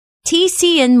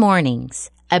TCN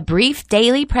Mornings, a brief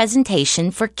daily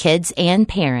presentation for kids and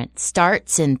parents,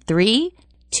 starts in 3,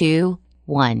 2,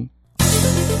 1. The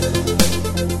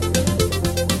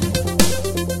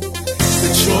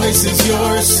choice is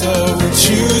yours, so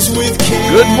choose with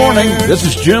care. Good morning, this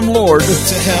is Jim Lord.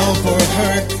 To help or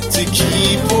hurt, to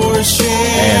keep or share.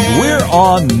 And we're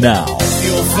on now.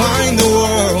 You'll find the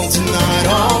world's not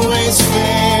always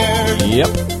fair. Yep.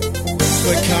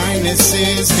 But kindness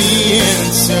is the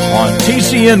answer. On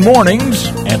TCN Mornings,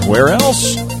 and where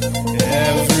else?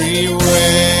 Everywhere.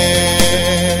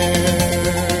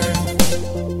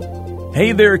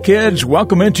 Hey there, kids.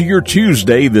 Welcome into your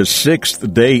Tuesday, the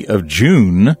 6th day of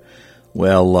June.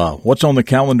 Well, what's on the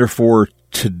calendar for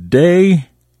today?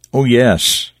 Oh,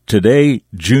 yes. Today,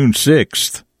 June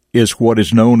 6th, is what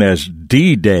is known as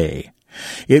D-Day.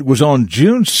 It was on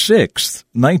June 6,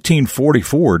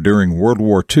 1944, during World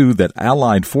War II, that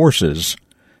Allied forces,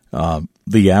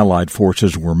 the Allied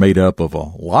forces were made up of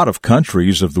a lot of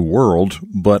countries of the world,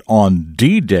 but on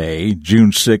D-Day,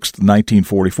 June 6,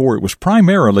 1944, it was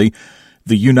primarily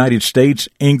the United States,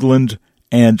 England,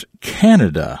 and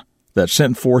Canada that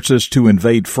sent forces to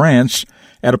invade France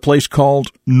at a place called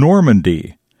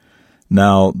Normandy.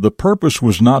 Now, the purpose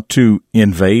was not to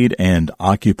invade and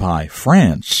occupy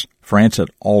France. France had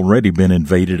already been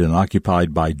invaded and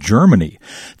occupied by Germany.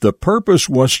 The purpose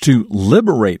was to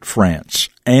liberate France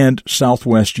and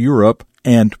Southwest Europe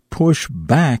and push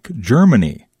back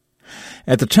Germany.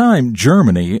 At the time,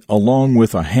 Germany, along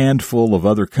with a handful of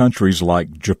other countries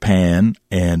like Japan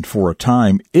and, for a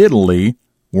time, Italy,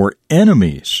 were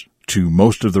enemies to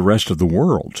most of the rest of the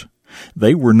world.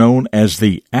 They were known as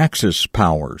the Axis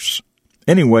powers.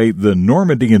 Anyway, the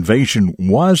Normandy invasion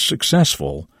was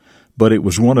successful, but it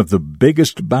was one of the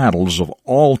biggest battles of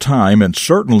all time and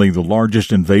certainly the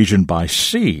largest invasion by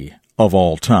sea of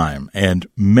all time. And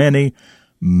many,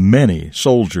 many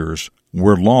soldiers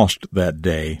were lost that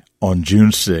day on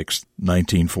June 6,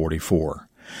 1944.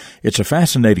 It's a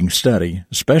fascinating study,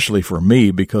 especially for me,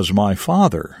 because my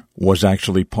father was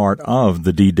actually part of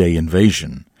the D-Day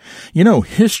invasion. You know,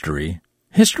 history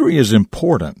is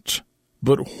important.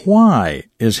 But why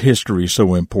is history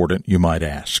so important, you might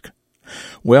ask?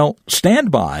 Well,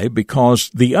 stand by, because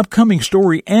the upcoming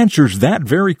story answers that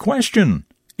very question.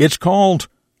 It's called,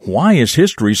 Why is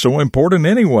History So Important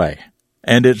Anyway?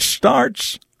 And it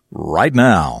starts right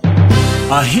now.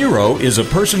 A hero is a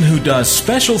person who does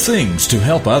special things to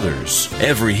help others.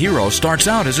 Every hero starts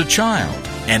out as a child,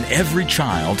 and every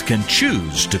child can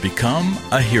choose to become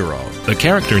a hero. The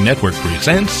Character Network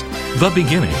presents The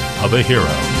Beginning of a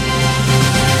Hero.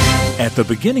 At the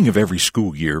beginning of every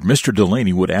school year, Mr.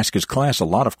 Delaney would ask his class a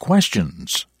lot of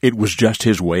questions. It was just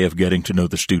his way of getting to know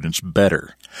the students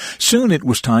better. Soon it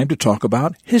was time to talk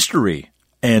about history,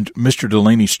 and Mr.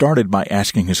 Delaney started by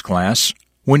asking his class,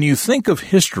 when you think of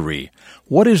history,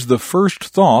 what is the first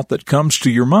thought that comes to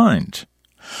your mind?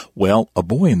 Well, a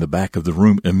boy in the back of the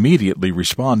room immediately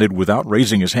responded without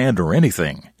raising his hand or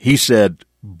anything. He said,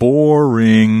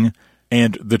 boring.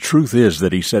 And the truth is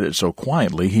that he said it so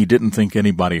quietly he didn't think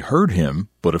anybody heard him,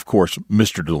 but of course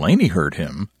Mr. Delaney heard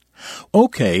him.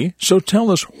 Okay, so tell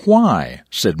us why,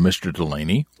 said Mr.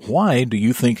 Delaney. Why do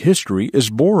you think history is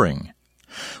boring?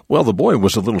 Well, the boy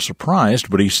was a little surprised,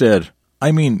 but he said,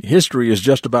 history is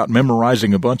just about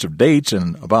memorizing a bunch of dates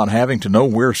and about having to know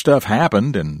where stuff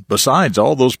happened, and besides,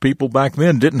 all those people back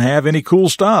then didn't have any cool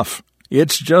stuff.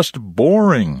 It's just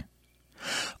boring.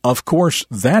 Of course,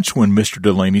 that's when Mr.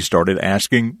 Delaney started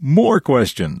asking more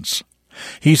questions.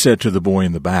 He said to the boy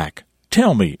in the back,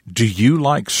 tell me, do you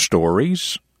like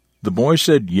stories? The boy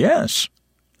said, yes.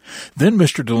 Then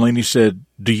Mr. Delaney said,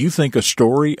 do you think a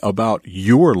story about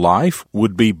your life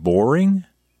would be boring?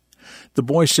 The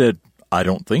boy said, I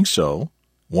don't think so.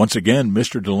 Once again,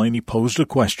 Mr. Delaney posed a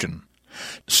question.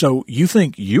 So you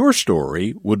think your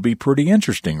story would be pretty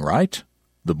interesting, right?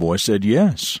 The boy said,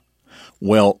 yes.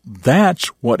 Well, that's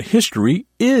what history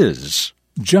is.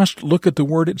 Just look at the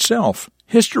word itself.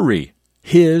 History.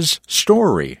 His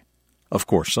story. Of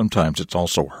course, sometimes it's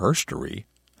also herstory.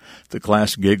 The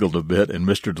class giggled a bit, and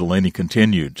Mr. Delaney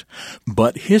continued.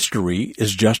 But history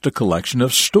is just a collection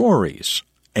of stories,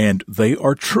 and they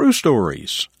are true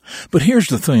stories. But here's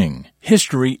the thing.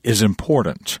 History is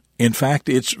important. In fact,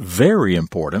 it's very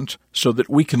important so that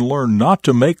we can learn not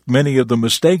to make many of the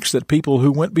mistakes that people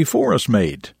who went before us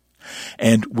made.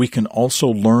 And we can also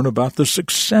learn about the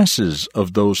successes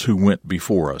of those who went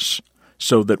before us,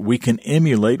 so that we can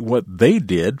emulate what they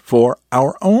did for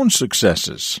our own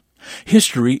successes.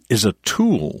 History is a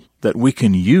tool that we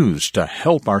can use to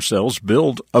help ourselves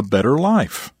build a better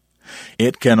life.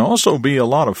 It can also be a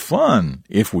lot of fun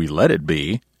if we let it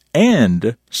be.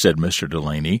 And, said Mr.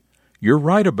 Delaney, you're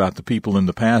right about the people in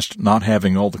the past not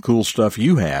having all the cool stuff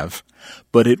you have,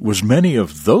 but it was many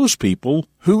of those people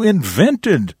who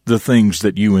invented the things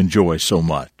that you enjoy so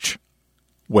much.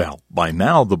 Well, by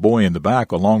now the boy in the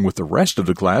back, along with the rest of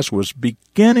the class, was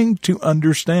beginning to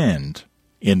understand.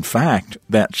 In fact,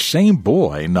 that same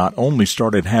boy not only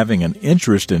started having an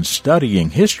interest in studying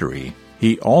history,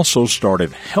 he also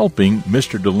started helping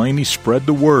Mr. Delaney spread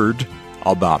the word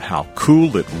about how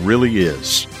cool it really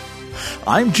is.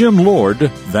 I'm Jim Lord.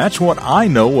 That's what I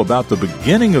know about the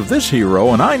beginning of this hero,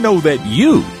 and I know that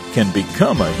you can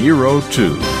become a hero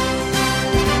too.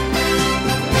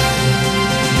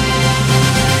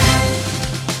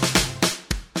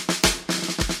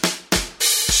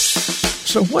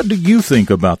 So what do you think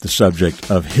about the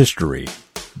subject of history?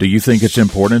 Do you think it's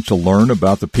important to learn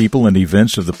about the people and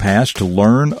events of the past, to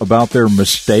learn about their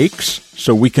mistakes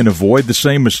so we can avoid the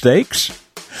same mistakes?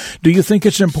 Do you think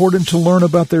it's important to learn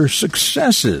about their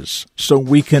successes so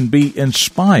we can be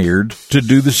inspired to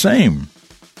do the same?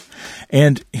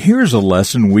 And here's a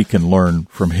lesson we can learn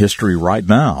from history right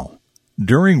now.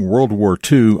 During World War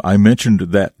II, I mentioned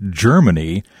that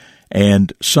Germany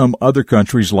and some other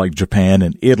countries like Japan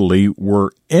and Italy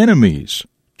were enemies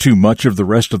to much of the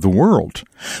rest of the world.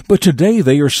 But today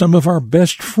they are some of our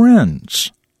best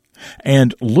friends.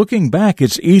 And looking back,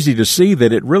 it's easy to see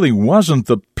that it really wasn't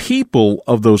the people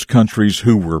of those countries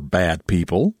who were bad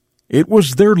people. It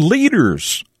was their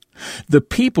leaders. The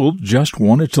people just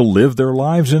wanted to live their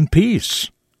lives in peace.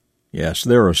 Yes,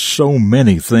 there are so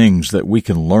many things that we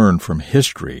can learn from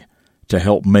history to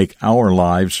help make our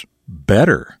lives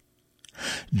better.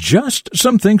 Just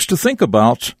some things to think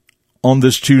about on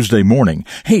this Tuesday morning.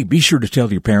 Hey, be sure to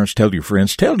tell your parents, tell your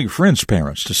friends'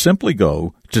 parents to simply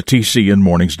go to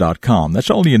TCNmornings.com. That's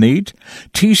all you need,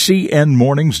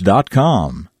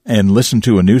 TCNmornings.com, and listen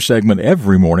to a new segment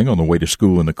every morning on the way to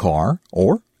school in the car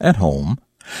or at home.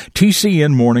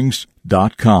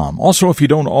 TCNmornings.com. Also, if you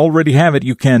don't already have it,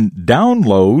 you can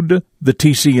download the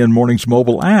TCN Mornings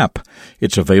mobile app.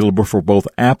 It's available for both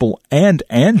Apple and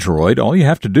Android. All you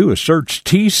have to do is search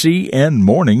TCN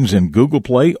Mornings in Google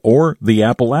Play or the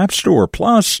Apple App Store.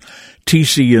 Plus,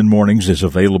 TCN Mornings is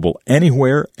available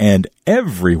anywhere and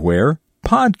everywhere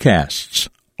podcasts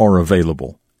are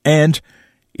available. And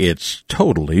it's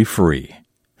totally free.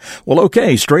 Well,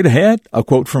 okay, straight ahead, a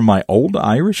quote from my old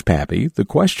Irish pappy, the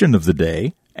question of the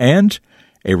day, and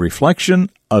a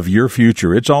reflection of your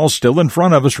future. It's all still in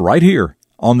front of us right here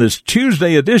on this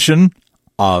Tuesday edition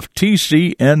of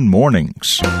TCN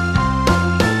Mornings.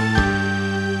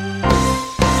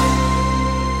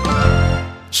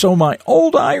 So my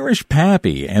old Irish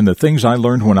pappy and the things I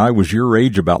learned when I was your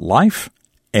age about life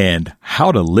and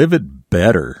how to live it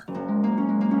better.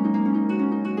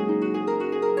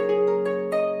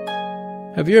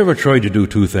 Have you ever tried to do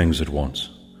two things at once?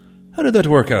 How did that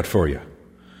work out for you?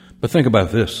 But think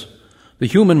about this. The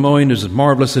human mind, as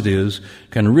marvelous as it is,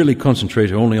 can really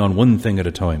concentrate only on one thing at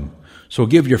a time. So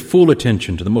give your full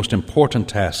attention to the most important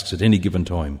tasks at any given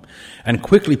time, and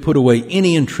quickly put away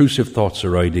any intrusive thoughts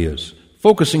or ideas.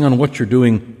 Focusing on what you're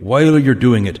doing while you're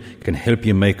doing it can help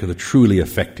you make a truly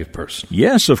effective person.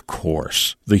 Yes, of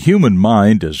course. The human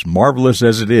mind, as marvelous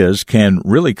as it is, can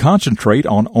really concentrate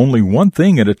on only one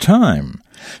thing at a time.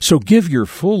 So give your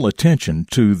full attention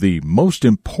to the most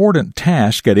important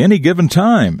task at any given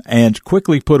time and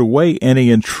quickly put away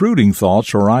any intruding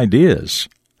thoughts or ideas.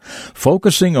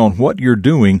 Focusing on what you're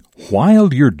doing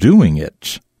while you're doing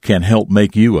it can help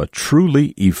make you a truly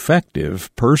effective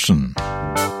person.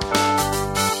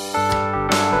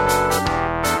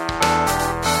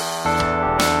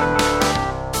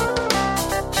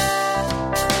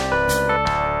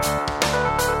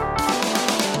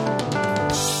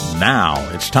 Now,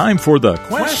 it's time for the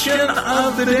question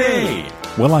of the day.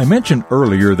 Well, I mentioned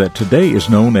earlier that today is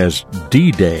known as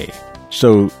D-Day.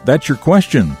 So that's your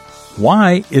question.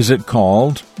 Why is it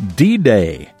called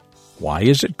D-Day? Why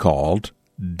is it called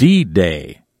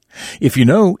D-Day? If you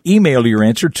know, email your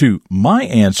answer to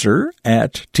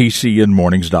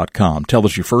myanswer@tcnmornings.com. Tell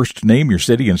us your first name, your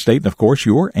city and state, and of course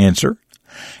your answer.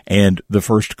 And the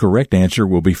first correct answer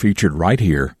will be featured right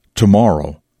here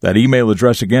tomorrow. That email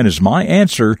address again is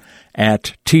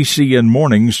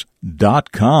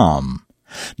myanswer@tcnmornings.com.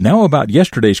 Now about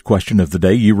yesterday's question of the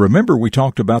day, you remember we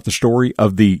talked about the story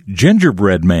of the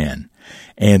gingerbread man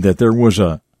and that there was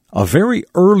a very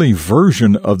early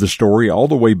version of the story all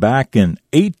the way back in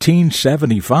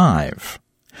 1875.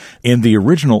 In the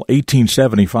original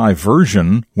 1875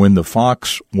 version, when the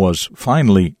fox was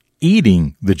finally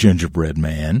eating the gingerbread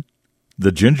man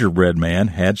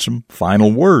had some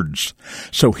final words.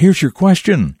 So here's your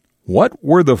question. What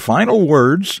were the final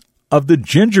words of the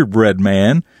gingerbread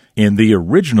man in the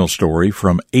original story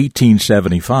from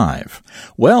 1875?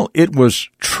 Well, it was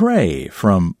Trey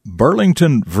from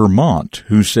Burlington, Vermont,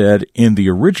 who said in the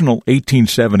original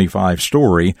 1875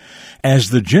 story,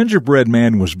 as the gingerbread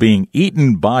man was being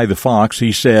eaten by the fox,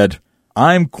 he said,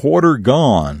 "I'm quarter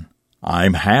gone.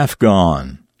 I'm half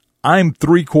gone. I'm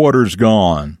 3/4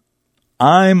 gone.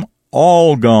 I'm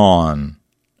all gone."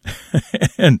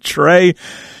 And Trey,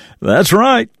 that's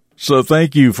right. So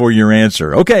thank you for your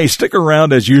answer. Okay, stick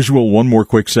around as usual. One more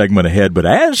quick segment ahead. But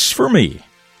as for me,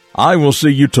 I will see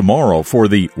you tomorrow for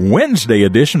the Wednesday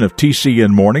edition of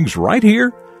TCN Mornings right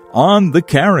here on the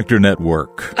Character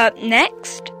Network. Up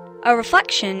next, a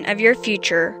reflection of your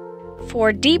future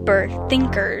for deeper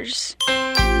thinkers.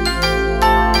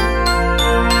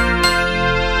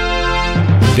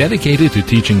 Dedicated to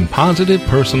teaching positive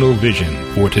personal vision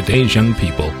for today's young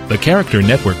people, the Character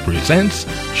Network presents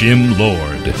Jim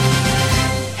Lord.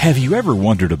 Have you ever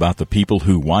wondered about the people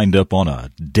who wind up on a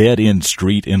dead-end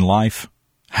street in life?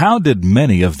 How did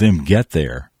many of them get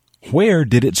there? Where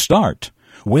did it start?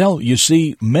 Well, you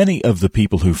see, many of the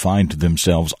people who find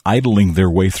themselves idling their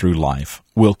way through life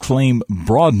will claim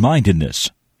broad-mindedness,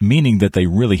 meaning that they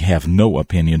really have no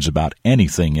opinions about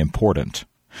anything important.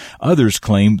 Others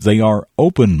claim they are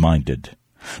open-minded.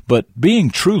 But being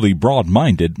truly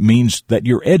broad-minded means that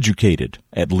you're educated,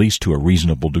 at least to a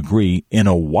reasonable degree, in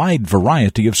a wide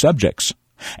variety of subjects.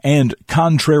 And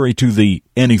contrary to the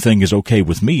anything is okay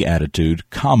with me attitude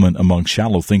common among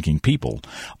shallow-thinking people,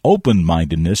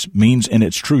 open-mindedness means in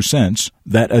its true sense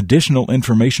that additional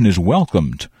information is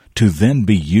welcomed to then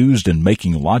be used in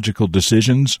making logical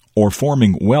decisions or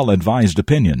forming well-advised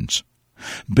opinions.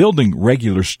 Building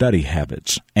regular study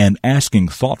habits and asking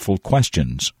thoughtful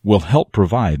questions will help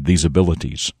provide these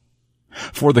abilities.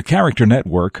 For the Character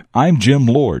Network, I'm Jim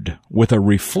Lord with a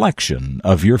reflection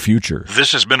of your future.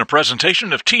 This has been a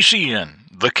presentation of TCN,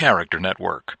 the Character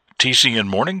Network.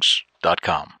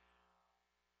 TCNMornings.com.